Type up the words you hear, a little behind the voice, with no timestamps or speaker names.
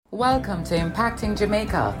Welcome to Impacting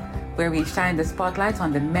Jamaica, where we shine the spotlight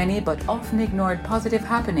on the many but often ignored positive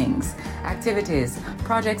happenings, activities,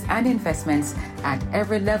 projects, and investments at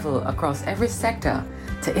every level across every sector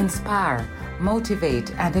to inspire,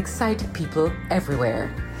 motivate, and excite people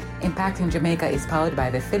everywhere. Impacting Jamaica is powered by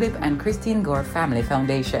the Philip and Christine Gore Family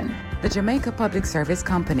Foundation, the Jamaica Public Service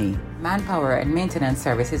Company, Manpower and Maintenance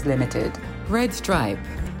Services Limited, Red Stripe,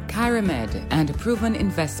 Caramed, and Proven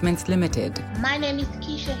Investments Limited. My name is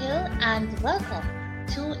Keisha Hill and welcome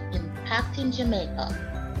to Impacting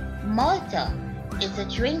Jamaica. Malta is a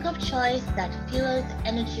drink of choice that fuels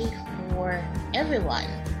energy for everyone.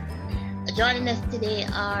 Joining us today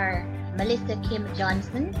are Melissa Kim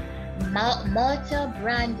Johnson, Malta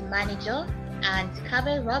Brand Manager, and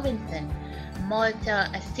Cabell Robinson,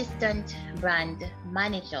 Malta Assistant Brand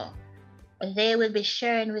Manager. They will be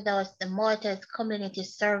sharing with us the Malta's community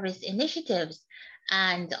service initiatives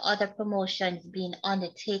and other promotions being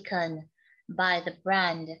undertaken by the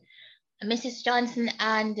brand. Mrs. Johnson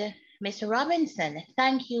and Ms. Robinson,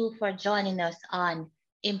 thank you for joining us on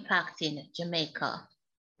Impacting Jamaica.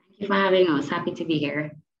 Thank you for having us. Happy to be here.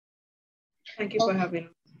 Thank you for having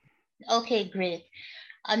us. Okay, great.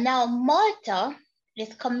 Now, Malta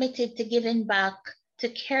is committed to giving back to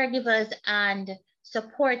caregivers and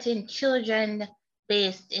supporting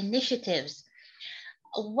children-based initiatives.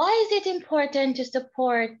 Why is it important to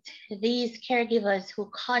support these caregivers who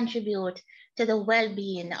contribute to the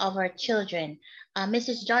well-being of our children?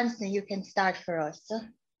 Mrs. Johnson, you can start for us.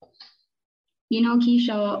 You know,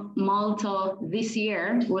 Keisha, Malta this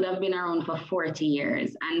year would have been around for 40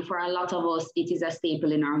 years. And for a lot of us, it is a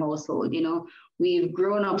staple in our household. You know, we've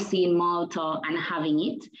grown up seeing Malta and having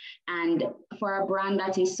it. And for a brand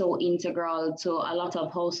that is so integral to a lot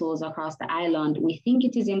of households across the island, we think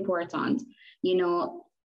it is important, you know,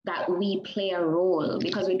 that we play a role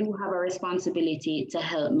because we do have a responsibility to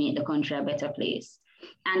help make the country a better place.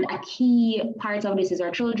 And a key part of this is our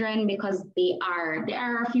children because they are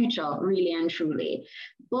our future, really and truly.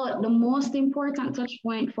 But the most important touch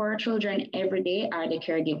point for our children every day are the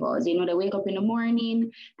caregivers. You know, they wake up in the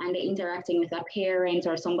morning and they're interacting with a parent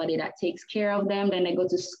or somebody that takes care of them. Then they go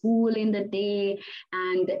to school in the day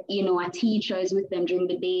and, you know, a teacher is with them during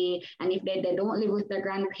the day. And if they don't live with their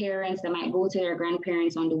grandparents, they might go to their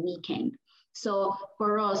grandparents on the weekend. So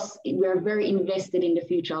for us, we're very invested in the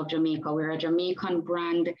future of Jamaica. We're a Jamaican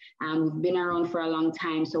brand. We've been around for a long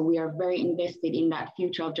time. So we are very invested in that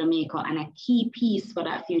future of Jamaica. And a key piece for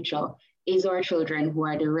that future is our children who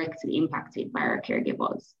are directly impacted by our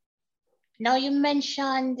caregivers. Now you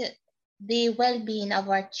mentioned the well-being of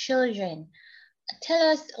our children.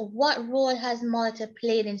 Tell us, what role has Malta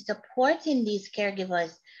played in supporting these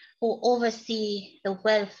caregivers who oversee the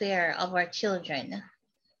welfare of our children?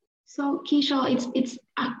 So Keisha, it's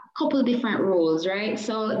a couple different roles, right?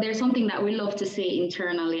 So there's something that we love to say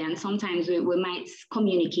internally, and sometimes we might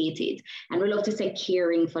communicate it, and we love to say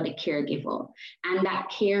caring for the caregiver. And that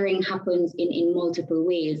caring happens in multiple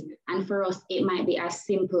ways. And for us, it might be as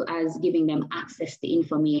simple as giving them access to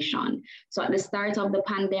information. So at the start of the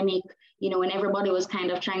pandemic, you know, when everybody was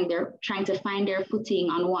kind of trying to find their footing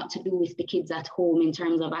on what to do with the kids at home in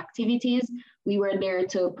terms of activities, we were there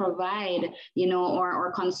to provide, you know,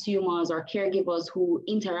 our consumers or caregivers who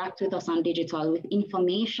interact with us on digital with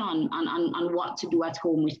information on what to do at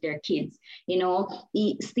home with their kids. You know,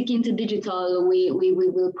 sticking to digital, we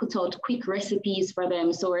will put out quick recipes for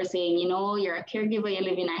them. So we're saying, you know, you're a caregiver, you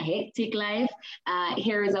live in a hectic life.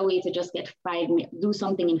 Here is a way to just get do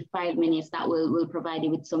something in 5 minutes that will provide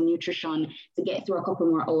you with some nutrition to get through a couple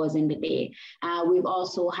more hours in the day. We've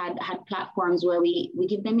also had platforms where we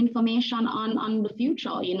give them information on the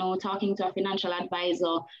future, you know, talking to a financial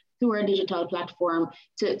advisor through our digital platform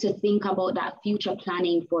to think about that future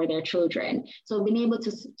planning for their children. So being able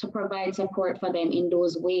to provide support for them in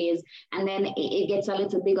those ways. And then it gets a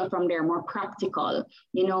little bigger from there, more practical.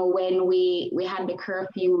 You know, when we had the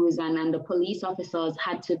curfews and the police officers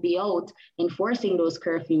had to be out enforcing those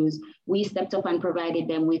curfews, we stepped up and provided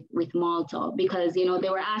them with Malta because, you know, they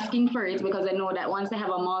were asking for it because they know that once they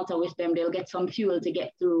have a Malta with them, they'll get some fuel to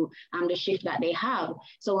get through the shift that they have.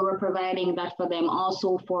 So we were providing that for them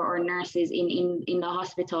also for our nurses in the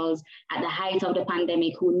hospitals at the height of the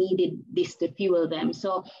pandemic who needed this to fuel them.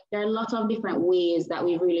 So there are lots of different ways that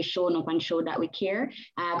we've really shown up and showed that we care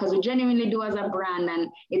because we genuinely do as a brand, and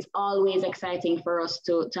it's always exciting for us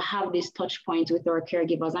to have this touch point with our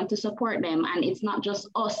caregivers and to support them. And it's not just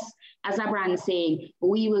us as a brand saying,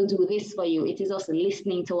 we will do this for you. It is us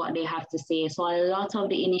listening to what they have to say. So a lot of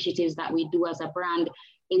the initiatives that we do as a brand,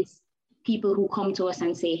 it's people who come to us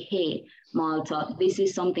and say, hey, Malta, this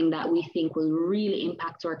is something that we think will really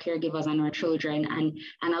impact our caregivers and our children.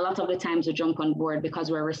 And a lot of the times we jump on board because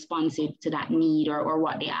we're responsive to that need or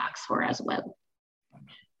what they ask for as well.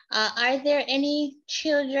 Are there any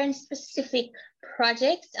children-specific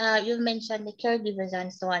projects? You've mentioned the caregivers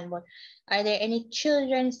and so on, but are there any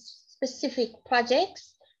children-specific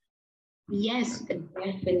projects? Yes,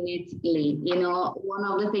 definitely. You know, one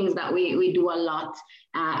of the things that we do a lot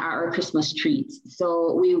are our Christmas treats.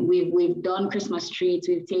 So we've done Christmas treats.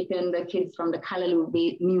 We've taken the kids from the Callaloo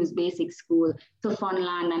Muse Basic School to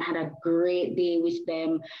Funland and had a great day with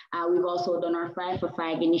them. We've also done our 5 for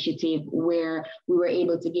 5 initiative where we were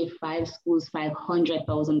able to give 5 schools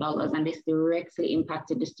 $500,000, and this directly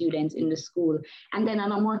impacted the students in the school. And then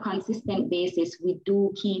on a more consistent basis, we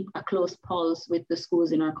do keep a close pulse with the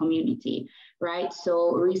schools in our community, right?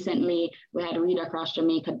 So recently we had Read Across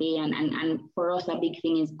Jamaica Day, and for us, a big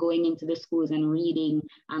thing is going into the schools and reading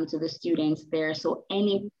to the students there. So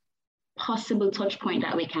any possible touch point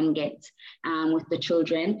that we can get with the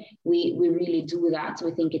children, we really do that.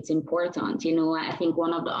 We think it's important. You know, I think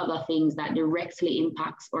one of the other things that directly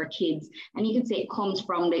impacts our kids, and you could say it comes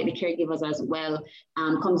from the caregivers as well,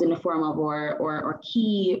 comes in the form of our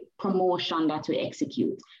key promotion that we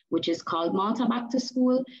execute, which is called Malta Back to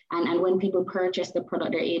School. And when people purchase the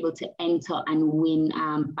product, they're able to enter and win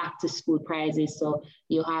back to school prizes. So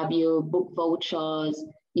you have your book vouchers,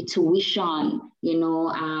 your tuition, you know,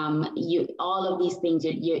 all of these things,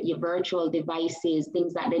 your virtual devices,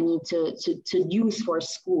 things that they need to use for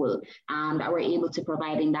school, that we're able to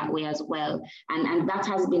provide in that way as well. And that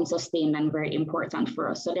has been sustained and very important for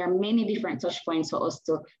us. So there are many different touch points for us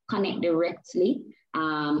to connect directly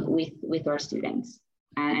with our students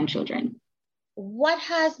and children. What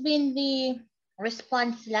has been the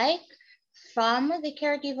response like from the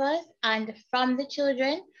caregivers and from the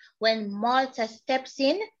children when Malta steps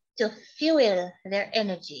in to fuel their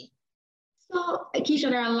energy? So, Keisha,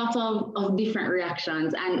 there are a lot of different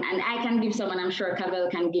reactions, and I can give some, and I'm sure Cavell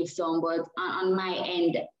can give some, but on my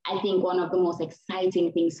end, I think one of the most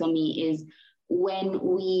exciting things for me is when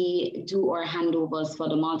we do our handovers for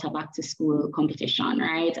the Malta Back to School competition,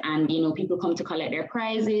 right? And, you know, people come to collect their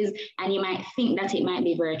prizes, and you might think that it might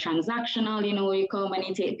be very transactional, you know, you come and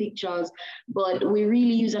you take pictures, but we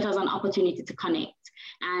really use it as an opportunity to connect.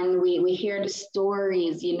 And we hear the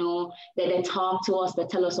stories, you know, that they talk to us, they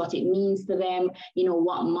tell us what it means to them, you know,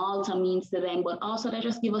 what Malta means to them, but also they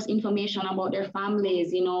just give us information about their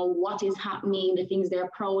families, you know, what is happening, the things they're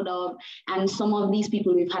proud of. And some of these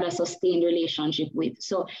people we've had a sustained relationship with.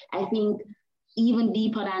 So I think even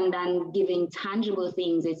deeper than giving tangible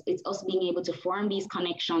things, it's us being able to form these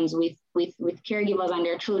connections with caregivers and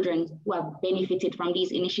their children who have benefited from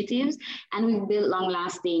these initiatives. And we've built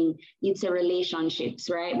long-lasting, you'd say, relationships,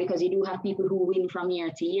 right? Because you do have people who win from year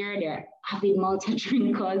to year, they're avid Malta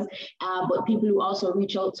drinkers, but people who also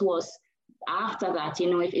reach out to us after that, you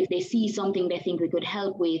know, if they see something they think we could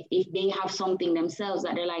help with, if they have something themselves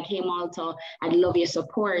that they're like, hey, Malta, I'd love your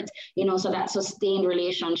support, you know, so that sustained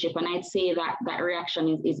relationship. And I'd say that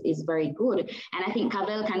reaction is very good. And I think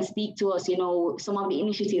Cavell can speak to us, you know, some of the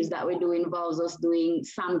initiatives that we do involves us doing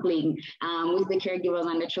sampling with the caregivers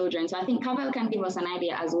and the children. So I think Cavell can give us an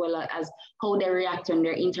idea as well as how they react when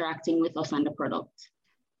they're interacting with us and the product.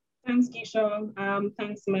 Thanks, Keisha.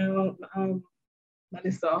 Thanks, Mel,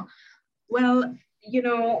 Melissa. Well, you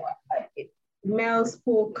know, Mel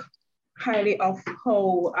spoke highly of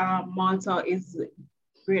how Malta is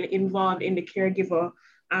really involved in the caregiver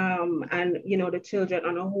and, you know, the children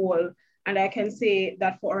on a whole. And I can say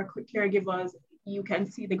that for our caregivers, you can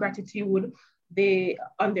see the gratitude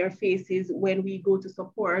on their faces when we go to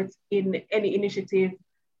support in any initiative.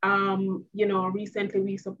 You know, recently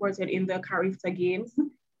we supported in the Carifta Games,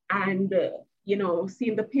 and, you know,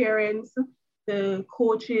 seeing the parents, the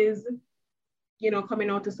coaches, you know, coming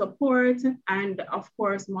out to support, and of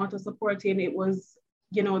course, Malta supporting, it was,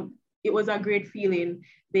 you know, it was a great feeling.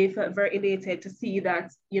 They felt very elated to see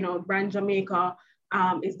that, you know, Brand Jamaica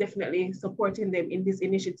is definitely supporting them in this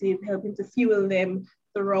initiative, helping to fuel them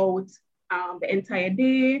throughout the entire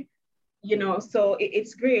day, you know, so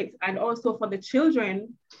it's great. And also for the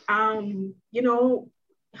children, you know,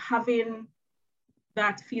 having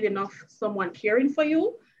that feeling of someone caring for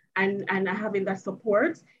you and having that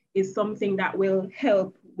support is something that will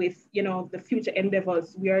help with, you know, the future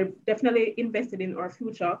endeavors. We are definitely invested in our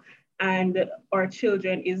future, and our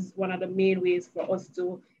children is one of the main ways for us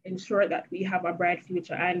to ensure that we have a bright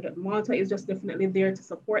future. And Malta is just definitely there to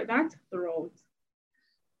support that throughout.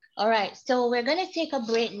 All right, so we're gonna take a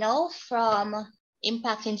break now from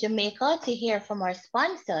Impact in Jamaica to hear from our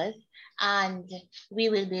sponsors, and we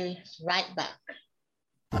will be right back.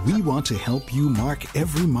 We want to help you mark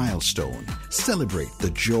every milestone. Celebrate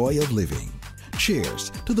the joy of living.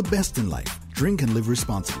 Cheers to the best in life. Drink and live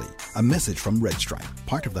responsibly. A message from Red Stripe,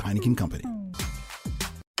 part of the Heineken Company.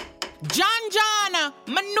 John,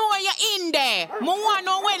 me know you're in there. Me want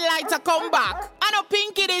know when lights are come back. I know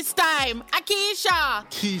Pinky this time. Akeisha.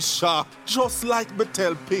 Keisha, just like me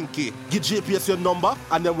tell Pinky, give JPS your number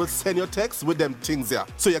and then we'll send your text with them things here.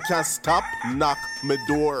 So you can't stop, knock me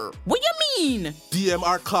door. What you mean? DM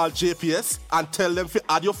or call JPS and tell them to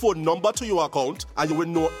add your phone number to your account and you will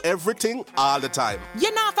know everything all the time.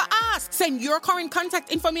 You not for ask. Send your current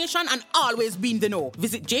contact information and always be in the know.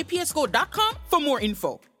 Visit jpsco.com for more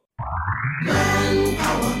info.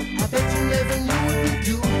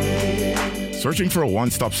 Searching for a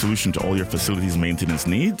one-stop solution to all your facilities maintenance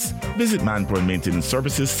needs? Visit Manpower Maintenance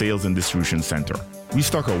Services Sales and Distribution Center. We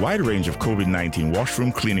stock a wide range of COVID-19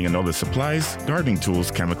 washroom cleaning and other supplies, gardening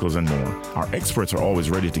tools, chemicals, and more. Our experts are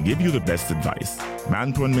always ready to give you the best advice.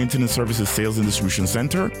 Manpower Maintenance Services Sales and Distribution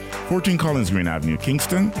Center, 14 Collins Green Avenue,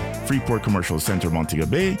 Kingston, Freeport Commercial Center, Montego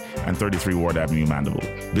Bay, and 33 Ward Avenue, Mandeville.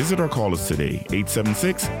 Visit or call us today,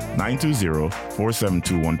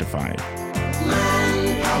 876-920-47215.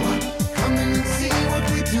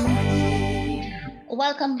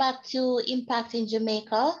 Welcome back to Impact in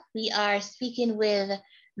Jamaica. We are speaking with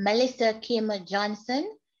Melissa Kim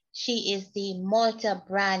Johnson. She is the Malta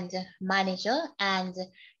brand manager, and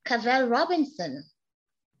Cavell Robinson.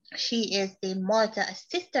 She is the Malta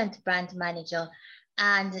assistant brand manager,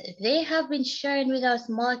 and they have been sharing with us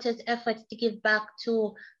Malta's efforts to give back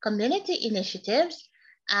to community initiatives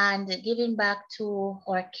and giving back to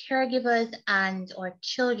our caregivers and our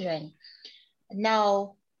children.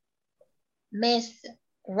 Now, Ms.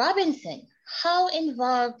 Robinson, how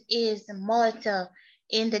involved is Malta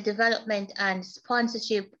in the development and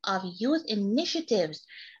sponsorship of youth initiatives,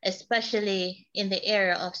 especially in the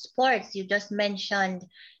area of sports? You just mentioned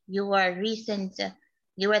you were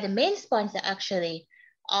the main sponsor actually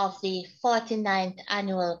of the 49th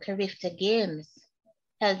annual Carifta Games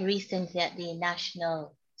held recently at the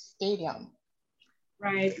National Stadium.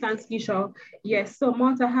 Right, thanks, Keisha. Yes, so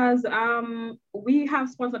Malta has, we have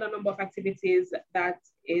sponsored a number of activities that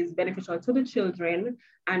is beneficial to the children.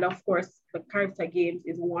 And of course, the Carifta Games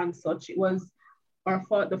is one such. It was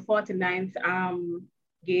the 49th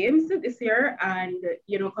Games this year. And,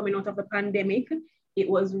 you know, coming out of the pandemic, it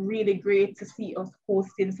was really great to see us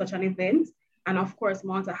hosting such an event. And of course,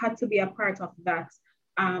 Malta had to be a part of that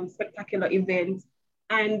spectacular event.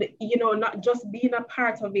 And, you know, not just being a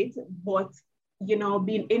part of it, but you know,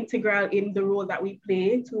 being integral in the role that we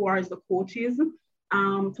play towards the coaches,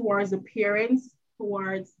 towards the parents,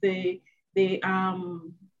 towards the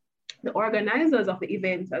organizers of the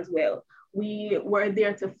event as well. We were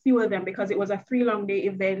there to fuel them because it was a 3-long-day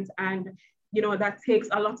event, and you know that takes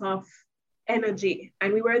a lot of energy.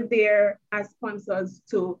 And we were there as sponsors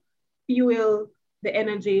to fuel the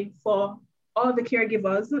energy for all the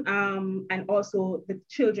caregivers and also the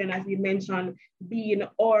children, as we mentioned, being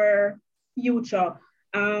our future.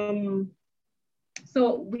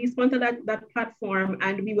 So we sponsor that platform,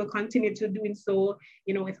 and we will continue to doing so,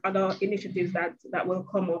 you know, with other initiatives that will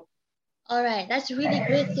come up. All right, that's really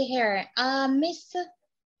great to hear.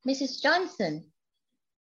 Mrs. Johnson,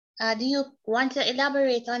 do you want to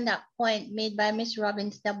elaborate on that point made by Ms.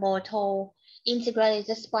 Robinson about how integral is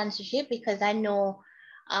the sponsorship? Because I know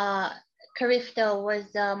Carifta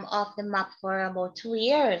was off the map for about 2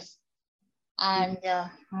 years. And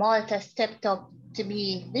Malta stepped up to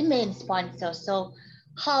be the main sponsor. So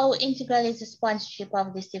how integral is the sponsorship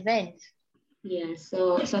of this event? Yeah,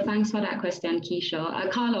 so thanks for that question, Keisha.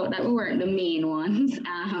 I'll call out that we weren't the main ones.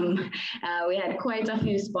 We had quite a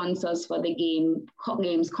few sponsors for the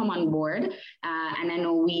games come on board. And I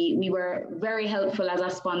know we were very helpful as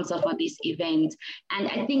a sponsor for this event. And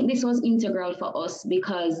I think this was integral for us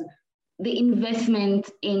because the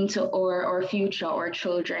investment into our future, our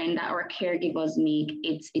children that our caregivers make,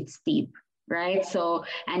 it's steep, right? So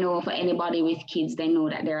I know for anybody with kids, they know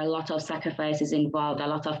that there are a lot of sacrifices involved, a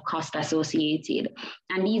lot of cost associated.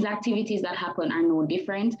 And these activities that happen are no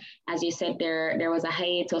different. As you said, there was a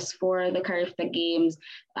hiatus for the Carifta Games.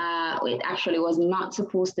 It actually was not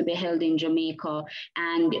supposed to be held in Jamaica.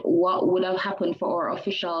 And what would have happened for our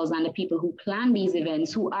officials and the people who plan these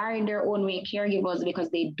events, who are in their own way caregivers, because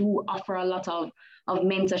they do offer a lot of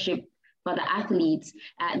mentorship for the athletes,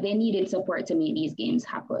 they needed support to make these games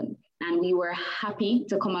happen. and we were happy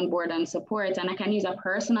to come on board and support. And I can use a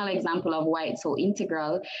personal example of why it's so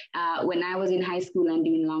integral. When I was in high school and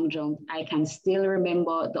doing long jump, I can still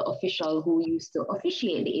remember the official who used to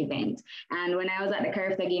officiate the event. And when I was at the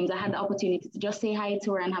Carifta Games, I had the opportunity to just say hi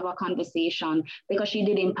to her and have a conversation because she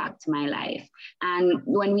did impact my life. And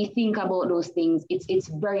when we think about those things, it's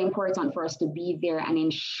very important for us to be there and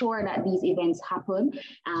ensure that these events happen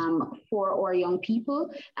for our young people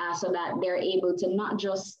so that they're able to not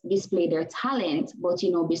just display their talent, but,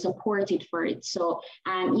 you know, be supported for it. So,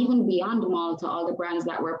 and even beyond Malta, all the brands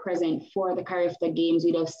that were present for the Carifta Games,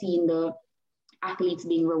 we'd have seen the athletes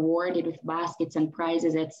being rewarded with baskets and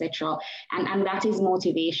prizes, etc. And that is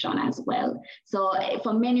motivation as well. So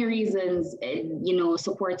for many reasons, you know,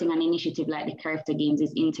 supporting an initiative like the Carifta Games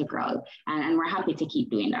is integral, and we're happy to keep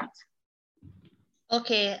doing that.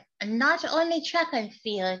 Okay, not only track and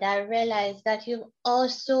field, I realized that you've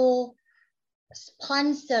also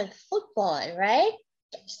sponsored football, right?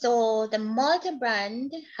 So the Malta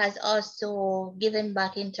brand has also given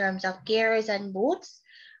back in terms of gears and boots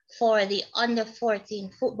for the under 14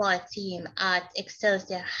 football team at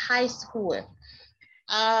Excelsior High School.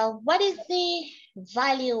 What is the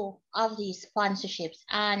value of these sponsorships?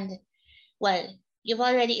 And well, you've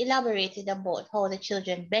already elaborated about how the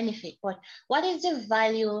children benefit, but what is the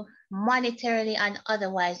value monetarily and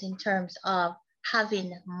otherwise in terms of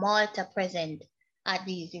having Malta present at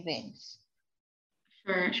these events?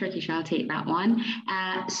 Sure, Keisha, I'll take that one.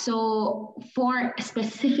 So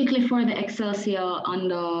specifically for the Excelsior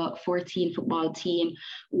under 14 football team,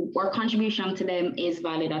 our contribution to them is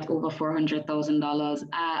valued at over $400,000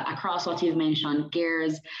 across what you've mentioned: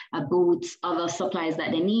 gears, boots, other supplies that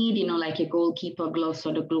they need, you know, like a goalkeeper gloves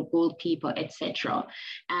for the goalkeeper, etc.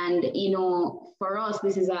 And, you know, for us,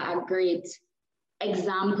 this is a great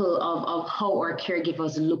example of how our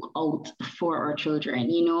caregivers look out for our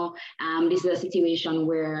children. You know, this is a situation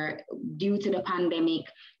where, due to the pandemic,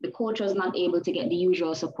 the coach was not able to get the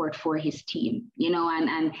usual support for his team, you know,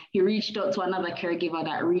 and he reached out to another caregiver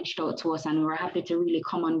that reached out to us, and we were happy to really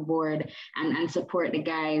come on board and support the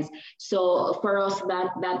guys. So for us,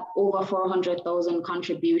 that over 400,000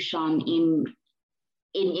 contribution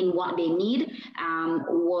in what they need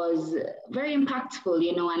was very impactful,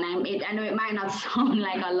 you know, and I know it might not sound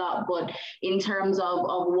like a lot, but in terms of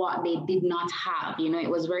what they did not have, you know, it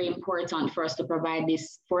was very important for us to provide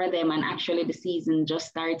this for them. And actually the season just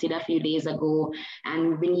started a few days ago,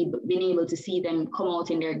 and been able to see them come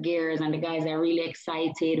out in their gears, and the guys are really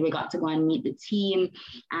excited. We got to go and meet the team,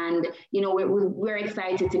 and, you know, we're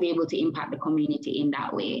excited to be able to impact the community in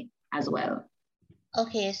that way as well.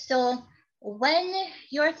 Okay, so when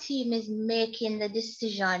your team is making the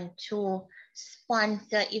decision to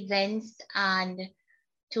sponsor events and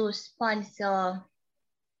to sponsor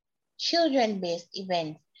children-based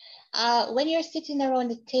events, when you're sitting around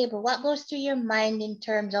the table, what goes through your mind in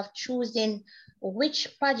terms of choosing which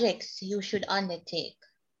projects you should undertake?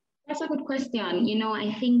 That's a good question. You know,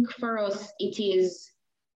 I think for us, it is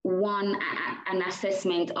an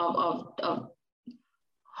assessment of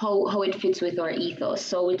how it fits with our ethos.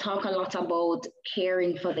 So we talk a lot about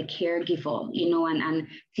caring for the caregiver, you know, and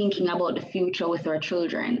thinking about the future with our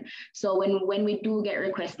children. So when we do get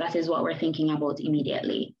requests, that is what we're thinking about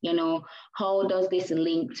immediately. You know, how does this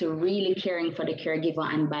link to really caring for the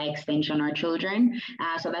caregiver and by extension our children?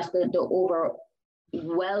 So that's the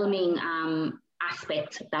overwhelming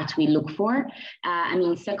aspect that we look for. I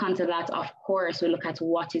mean, second to that, of course, we look at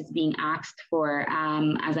what is being asked for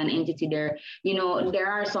as an entity there. You know, there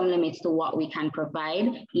are some limits to what we can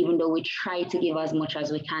provide, even though we try to give as much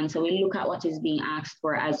as we can. So we look at what is being asked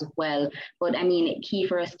for as well. But I mean, key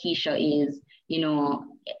for us, Keisha, is, you know,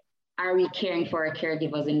 are we caring for our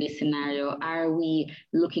caregivers in this scenario? Are we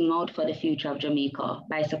looking out for the future of Jamaica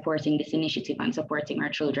by supporting this initiative and supporting our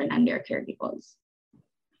children and their caregivers?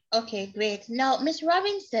 Okay, great. Now, Ms.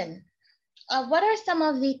 Robinson, what are some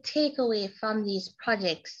of the takeaways from these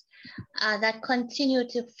projects that continue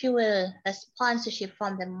to fuel a sponsorship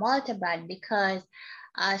from the Malta brand? Because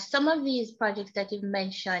some of these projects that you've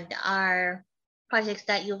mentioned are projects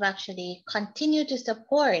that you've actually continued to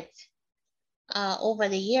support over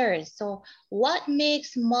the years. So what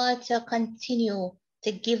makes Malta continue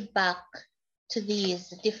to give back to these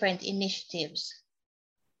different initiatives?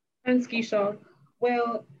 Thanks, Keisha.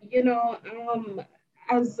 Well, you know,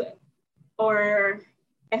 as our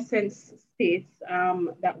essence states,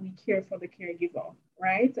 that we care for the caregiver,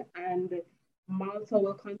 right? And Malta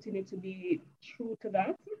will continue to be true to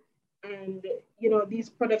that. And, you know, these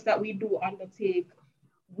products that we do undertake,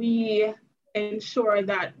 we ensure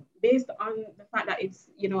that based on the fact that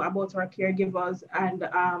it's, you know, about our caregivers and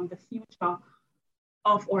the future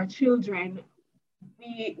of our children,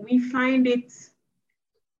 we find it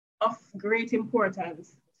of great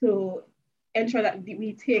importance to ensure that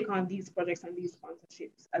we take on these projects and these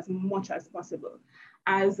sponsorships as much as possible.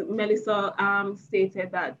 As Melissa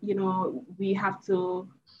stated that, we have to,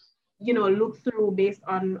 look through based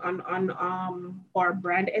on our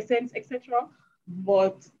brand essence, etc.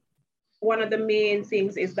 But one of the main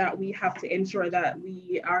things is that we have to ensure that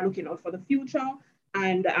we are looking out for the future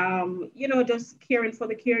and, just caring for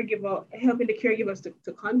the caregiver, helping the caregivers to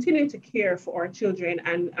continue to care for our children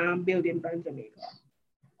and building Brand Jamaica.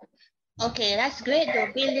 Okay, that's great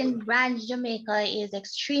though. Building Brand Jamaica is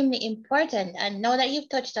extremely important. And now that you've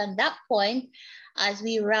touched on that point, as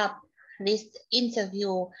we wrap this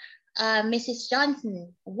interview, Mrs.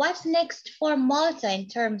 Johnson, what's next for Malta in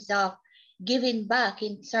terms of giving back,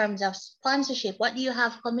 in terms of sponsorship? What do you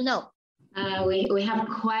have coming up? We have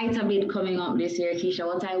quite a bit coming up this year, Keisha.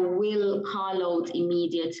 What I will call out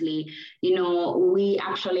immediately, we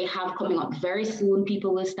actually have coming up very soon.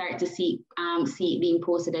 People will start to see it being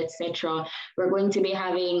posted, etc. We're going to be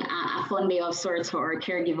having a fun day of sorts for our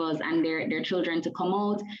caregivers and their children to come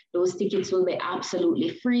out. Those tickets will be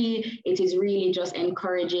absolutely free. It is really just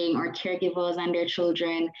encouraging our caregivers and their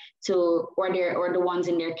children or the ones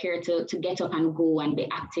in their care to get up and go and be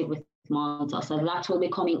active with Malta. So that will be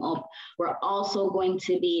coming up. We're also going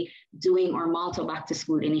to be doing our Malta Back to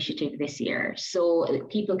School initiative this year. So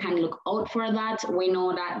people can look out for that. We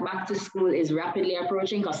know that back to school is rapidly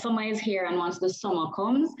approaching because summer is here, and once the summer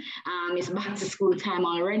comes, it's back to school time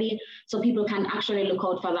already. So people can actually look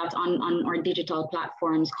out for that on our digital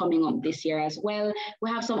platforms coming up this year as well. We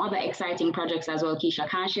have some other exciting projects as well, Keisha.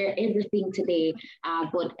 Can't share everything today,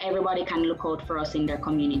 but everybody can look out for us in their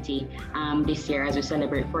community this year as we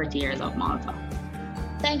celebrate 40 years of Malta.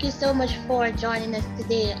 Thank you so much for joining us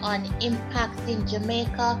today on Impacting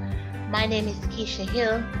Jamaica. My name is Keisha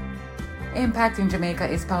Hill. Impacting Jamaica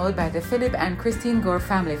is powered by the Philip and Christine Gore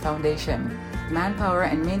Family Foundation, Manpower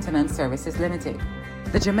and Maintenance Services Limited,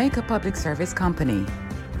 the Jamaica Public Service Company,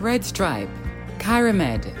 Red Stripe,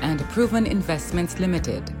 Kyramed, and Proven Investments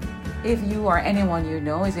Limited. If you or anyone you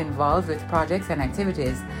know is involved with projects and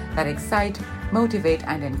activities that excite, motivate,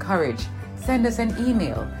 and encourage, send us an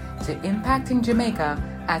email to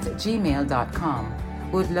impactingjamaica@gmail.com.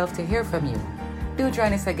 We'd love to hear from you. Do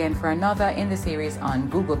join us again for another in the series on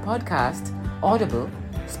Google Podcast, Audible,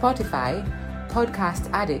 Spotify,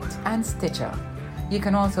 Podcast Addict, and Stitcher. You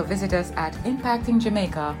can also visit us at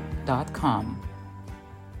impactingjamaica.com.